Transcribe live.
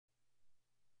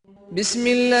بسم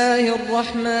الله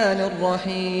الرحمن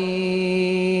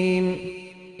الرحيم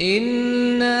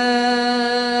إنا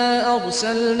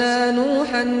أرسلنا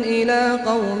نوحا إلى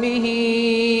قومه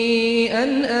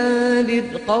أن أنذر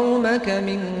قومك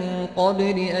من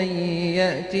قبل أن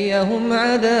يأتيهم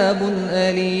عذاب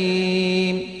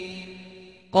أليم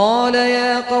قال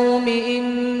يا قوم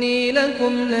إني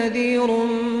لكم نذير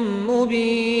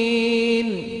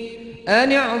مبين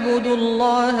أن اعبدوا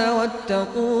الله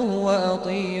واتقوه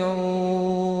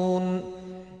وأطيعون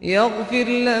يغفر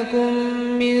لكم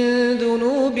من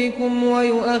ذنوبكم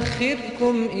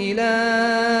ويؤخركم إلى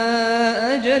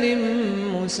أجل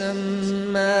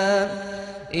مسمى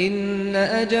إن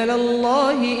أجل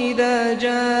الله إذا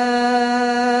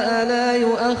جاء لا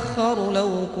يؤخر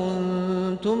لو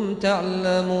كنتم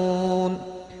تعلمون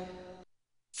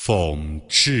奉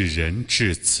至仁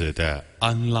至慈的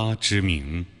安拉之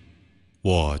名，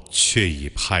我却已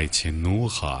派遣努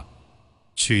哈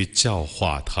去教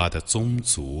化他的宗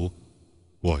族。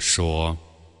我说，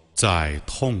在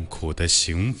痛苦的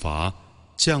刑罚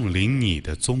降临你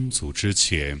的宗族之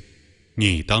前，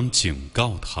你当警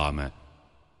告他们。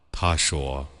他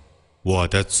说，我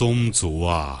的宗族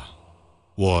啊，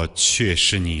我却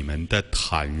是你们的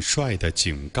坦率的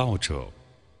警告者。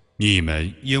你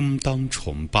们应当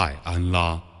崇拜安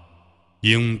拉，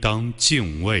应当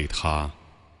敬畏他，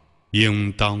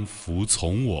应当服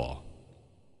从我，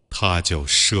他就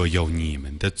赦宥你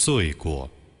们的罪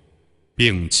过，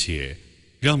并且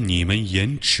让你们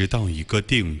延迟到一个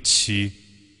定期。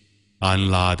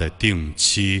安拉的定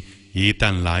期一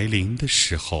旦来临的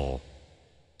时候，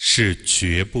是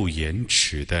绝不延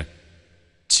迟的。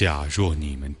假若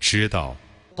你们知道。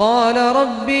قال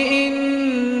رب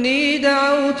إني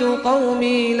دعوت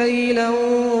قومي ليلا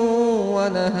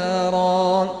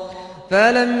ونهارا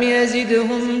فلم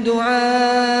يزدهم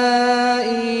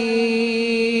دعائي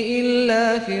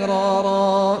إلا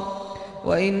فرارا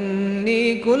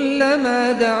وإني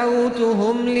كلما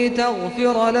دعوتهم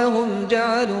لتغفر لهم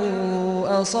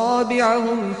جعلوا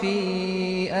أصابعهم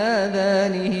في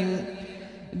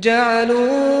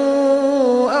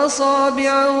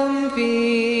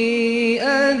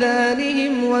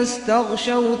آذانهم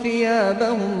واستغشوا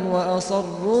ثيابهم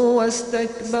وأصروا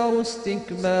واستكبروا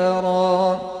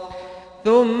استكبارا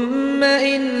ثم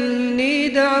إني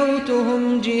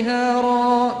دعوتهم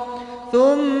جهارا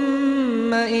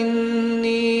ثم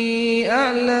إني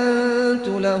أعلنت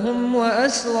لهم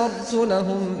وأسررت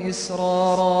لهم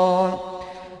إسرارا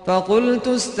فقلت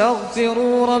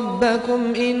استغفروا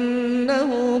ربكم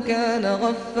إنه كان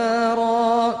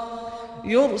غفارا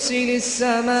يرسل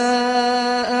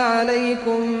السماء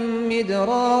عليكم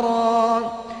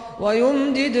مدرارا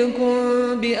ويمددكم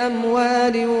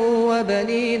بأموال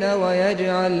وبنين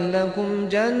ويجعل لكم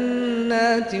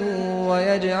جنات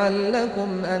ويجعل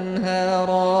لكم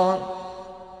أنهارا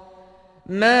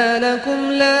ما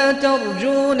لكم لا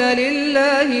ترجون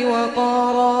لله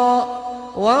وقارا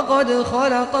وقد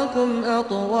خلقكم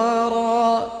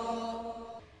أطوارا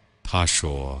他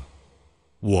说，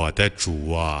我的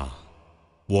主啊，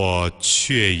我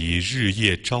却已日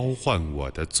夜召唤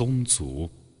我的宗族，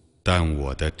但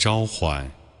我的召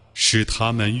唤使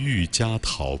他们愈加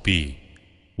逃避。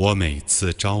我每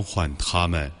次召唤他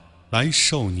们来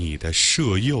受你的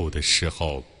赦宥的时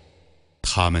候，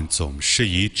他们总是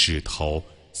以指头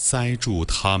塞住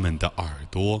他们的耳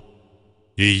朵，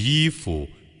以衣服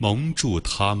蒙住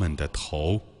他们的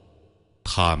头。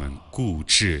他们固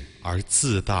执而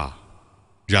自大，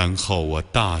然后我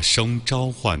大声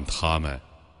召唤他们，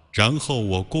然后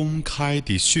我公开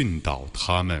地训导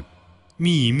他们，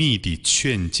秘密地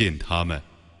劝谏他们。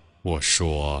我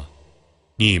说，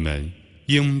你们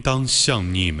应当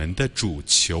向你们的主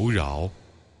求饶，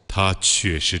他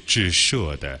却是至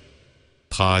赦的，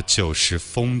他就是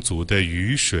丰足的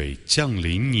雨水降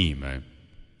临你们，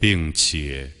并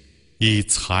且以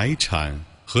财产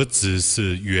和子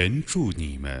嗣援助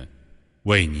你们，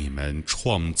为你们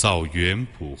创造园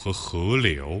圃和河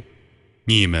流。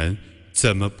你们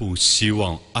怎么不希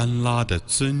望安拉的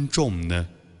尊重呢？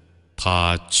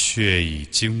他却已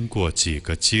经过几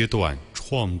个阶段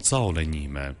创造了你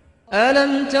们。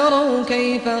ألم تروا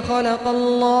كيف خلق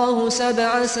الله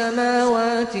 7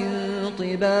 سماوات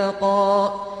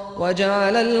طباقا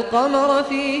وجعل القمر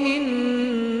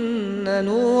فيهن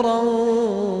نورا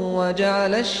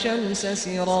وجعل الشمس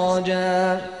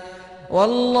سراجا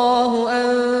والله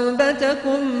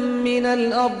أنبتكم من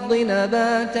الأرض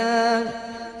نباتا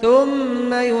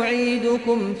ثم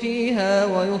يعيدكم فيها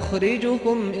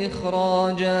ويخرجكم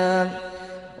إخراجا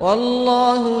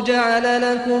والله جعل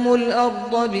لكم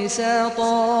الأرض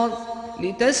بساطا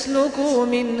لتسلكوا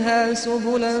منها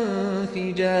سبلا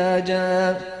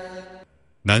فجاجا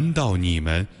难道你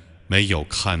们没有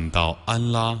看到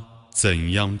安拉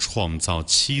怎样创造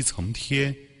7层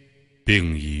天，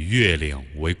并以月亮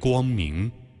为光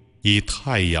明，以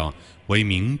太阳为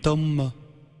明灯吗？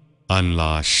安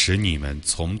拉使你们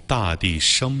从大地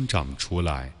生长出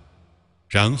来，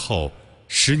然后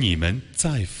使你们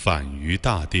再返于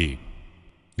大地，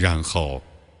然后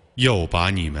又把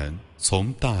你们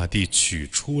从大地取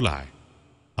出来。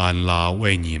安拉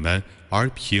为你们而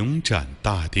平展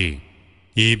大地，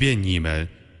以便你们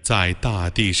在大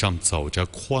地上走着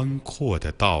宽阔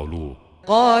的道路。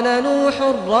قال نوح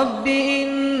رب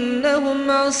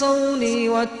إنهم عصوني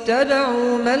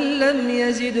واتبعوا من لم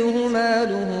يزده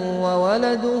ماله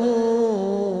وولده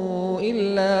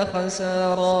إلا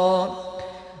خسارا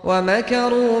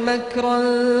ومكروا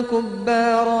مكرا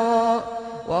كبارا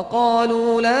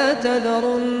وقالوا لا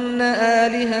تذرن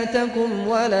آلهتكم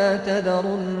ولا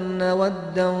تذرن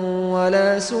ودا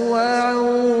ولا سواعا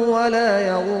ولا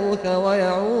يغوث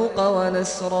ويعوق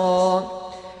ونسرا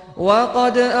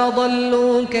وقد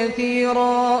أضلوا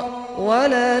كثيرا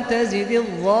ولا تزد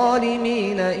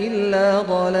الظالمين إلا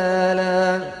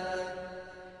ضلالا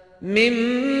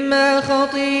مما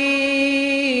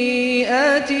خطيئاتهم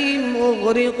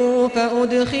أغرقوا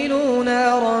فأدخلوا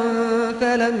نارا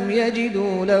فلم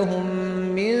يجدوا لهم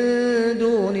من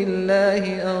دون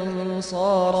الله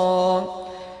أنصارا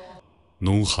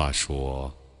努哈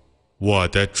说：“我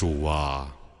的主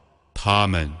啊，他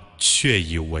们却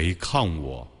已违抗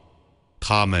我，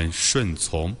他们顺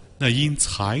从那因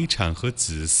财产和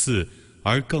子嗣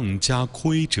而更加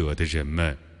亏折的人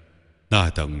们，那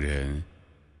等人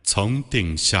曾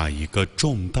定下一个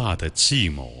重大的计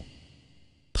谋。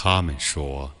他们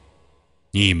说：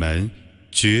你们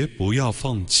绝不要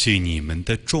放弃你们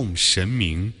的众神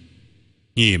明，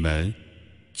你们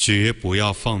绝不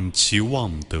要放弃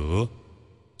旺德、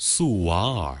素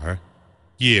瓦尔、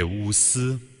叶乌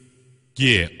斯、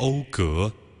叶欧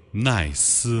格、奈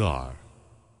斯尔，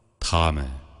他们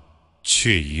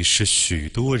却已使许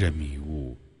多人迷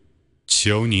雾。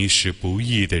求你使不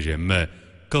义的人们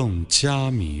更加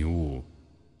迷雾，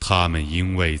他们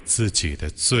因为自己的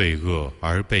罪恶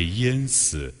而被淹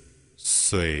死，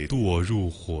遂堕入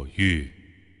火狱，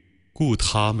故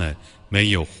他们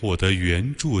没有获得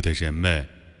援助的人们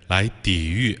来抵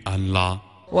御安拉。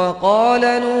وقال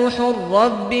نوح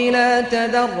رب لا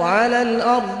تذر على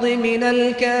الأرض من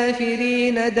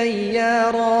الكافرين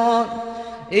ديارا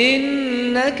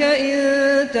إنك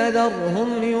إن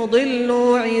تذرهم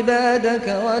يضلوا عبادك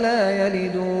ولا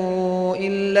يلدوا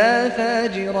إلا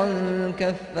فاجرا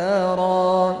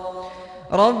كفارا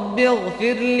رب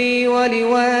اغفر لي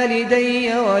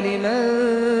ولوالدي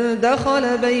ولمن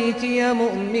دخل بيتي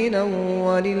مؤمنا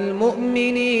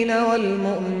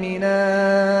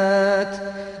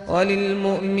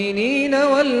وللمؤمنين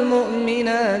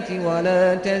والمؤمنات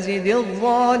ولا تزد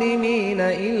الظالمين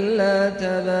إلا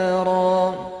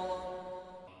تبارا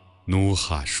努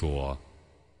哈说：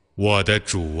我的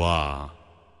主啊，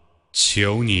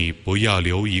求你不要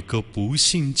留一个不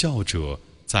信教者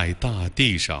在大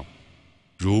地上，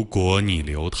如果你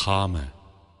留他们，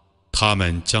他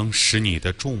们将使你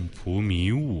的众仆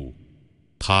迷雾，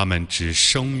他们只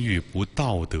生育不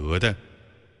道德的、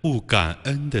不感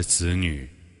恩的子女。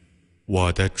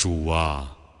我的主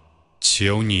啊，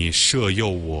求你赦宥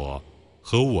我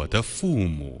和我的父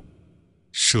母，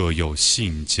赦宥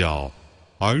信教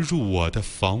而入我的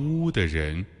房屋的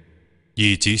人，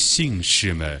以及信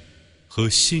士们和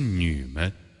信女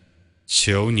们。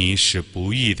求你使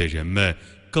不义的人们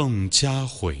更加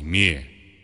毁灭。